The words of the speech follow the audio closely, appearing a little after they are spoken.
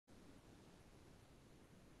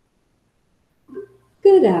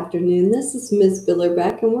Good afternoon, this is Ms.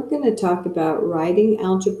 Billerbeck, and we're going to talk about writing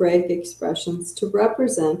algebraic expressions to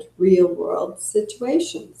represent real-world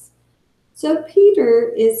situations. So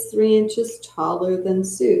Peter is 3 inches taller than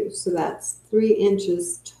Sue, so that's 3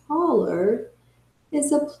 inches taller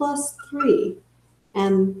is a +3.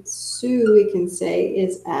 And Sue, we can say,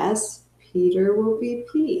 is S, Peter will be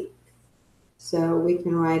P. So we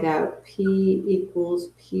can write out P equals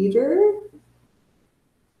Peter,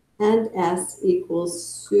 and S equals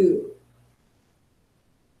Sue.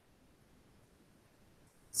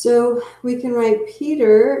 So we can write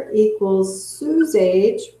Peter equals Sue's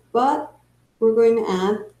age, but we're going to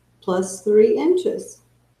add +3 inches.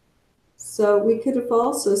 So we could have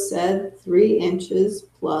also said 3 inches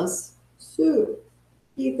plus Sue.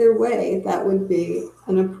 Either way, that would be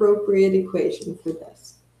an appropriate equation for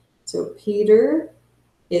this. So Peter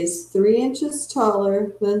is 3 inches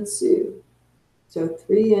taller than Sue. So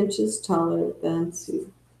 3 inches taller than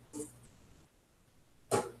Sue.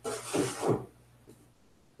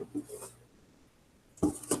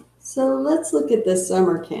 So let's look at the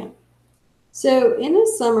summer camp. So in a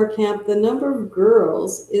summer camp, the number of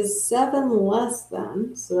girls is 7 less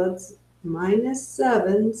than, so that's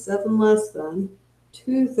 -7, 7 less than,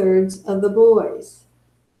 2/3 of the boys.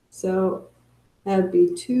 So that would be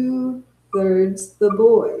 2/3 the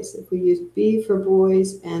boys, if we use B for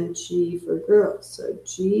boys and G for girls. So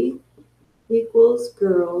G equals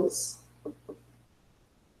girls,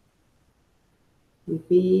 and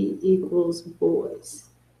B equals boys.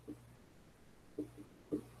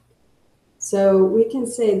 So we can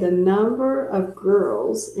say the number of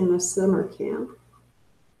girls in a summer camp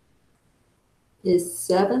is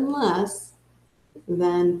 7 less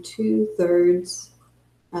than 2/3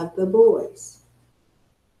 of the boys.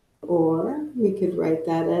 Or we could write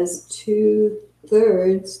that as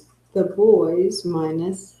 2/3 the boys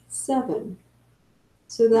minus 7.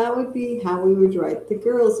 So that would be how we would write the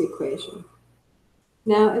girls' equation.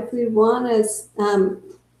 Now, if we want to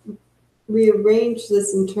rearrange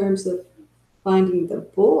this in terms of finding the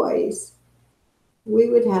boys,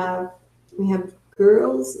 we have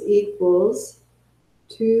girls equals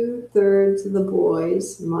 2/3 of the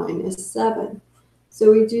boys minus 7.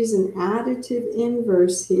 So we'd use an additive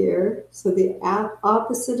inverse here. So the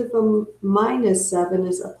opposite of a -7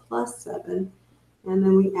 is a +7, and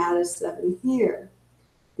then we add a 7 here.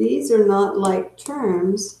 These are not like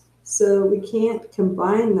terms, so we can't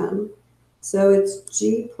combine them. So it's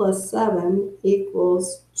G plus 7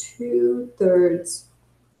 equals 2/3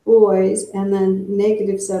 boys, and then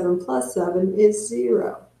 -7 plus 7 is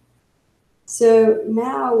 0. So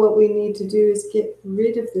now what we need to do is get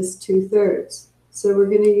rid of this 2/3. So we're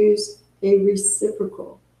going to use a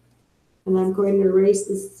reciprocal. And I'm going to erase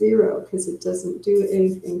this 0 because it doesn't do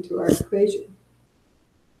anything to our equation.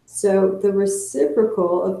 So the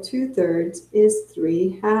reciprocal of 2/3 is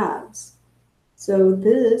 3/2. So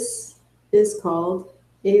this is called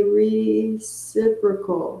a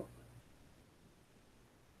reciprocal.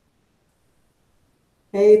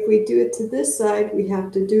 Okay, if we do it to this side, we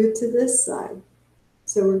have to do it to this side.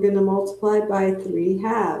 So we're going to multiply by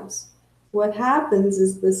 3/2. What happens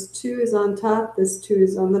is this 2 is on top, this 2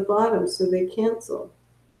 is on the bottom, so they cancel.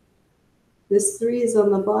 This 3 is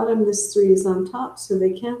on the bottom, this 3 is on top, so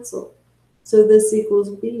they cancel. So this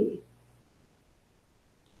equals B.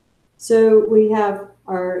 So we have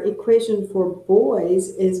our equation for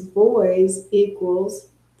boys is boys equals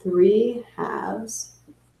 3/2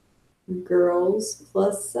 girls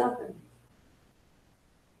plus 7.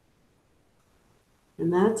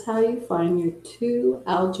 And that's how you find your 2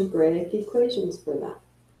 algebraic equations for that.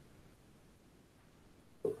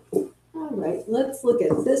 All right, let's look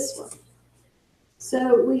at this one.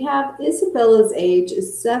 So we have Isabella's age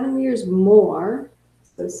is 7 years more.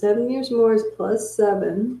 So 7 years more is plus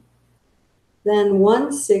 7. Then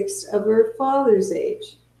 1/6 of her father's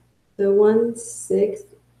age. So 1/6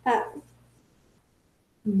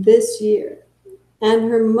 this year. And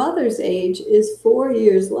her mother's age is 4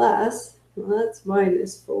 years less. Well, that's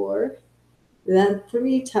 -4. Then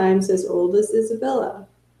 3 times as old as Isabella.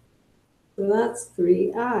 So that's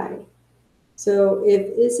 3i. So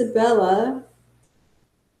if Isabella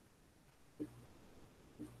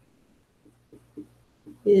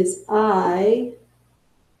is I,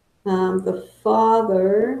 the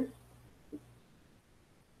father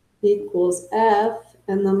equals F,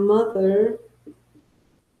 and the mother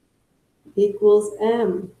equals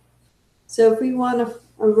M. So if we want to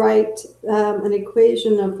write an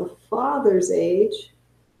equation of the father's age,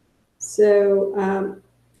 so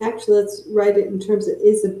actually let's write it in terms of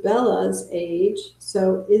Isabella's age.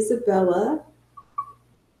 So Isabella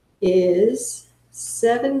is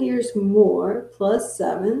 7 years more plus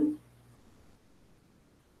 7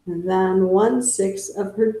 than 1/6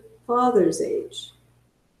 of her father's age.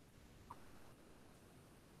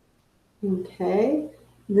 Okay,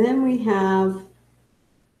 then we have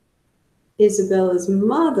Isabella's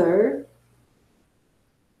mother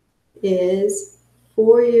is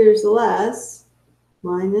 4 years less,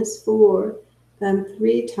 minus 4, than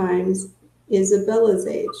 3 times Isabella's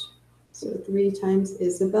age. So 3 times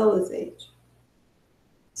Isabella's age.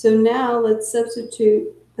 So now let's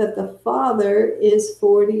substitute that the father is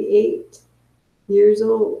 48 years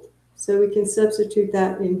old. So we can substitute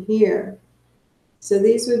that in here. So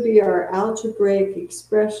these would be our algebraic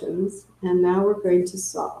expressions, and now we're going to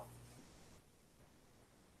solve.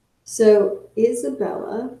 So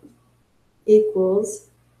Isabella equals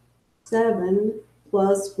 7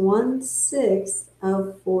 plus 1/6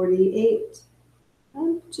 of 48.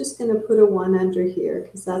 I'm just going to put a 1 under here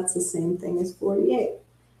because that's the same thing as 48.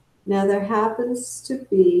 Now there happens to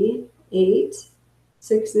be 8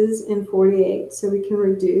 6s in 48, so we can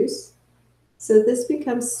reduce. So this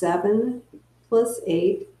becomes 7 plus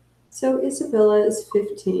 8. So Isabella is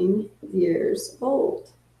 15 years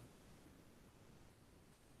old.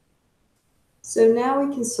 So now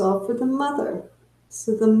we can solve for the mother.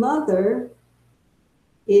 So the mother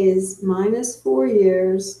is minus 4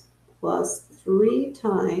 years plus 3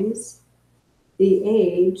 times the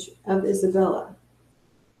age of Isabella.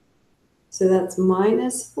 So that's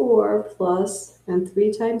minus 4 plus, and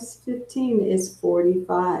 3 times 15 is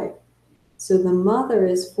 45. So the mother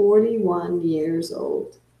is 41 years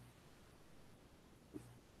old.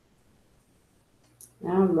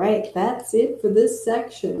 All right, that's it for this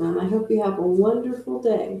section, and I hope you have a wonderful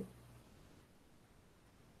day.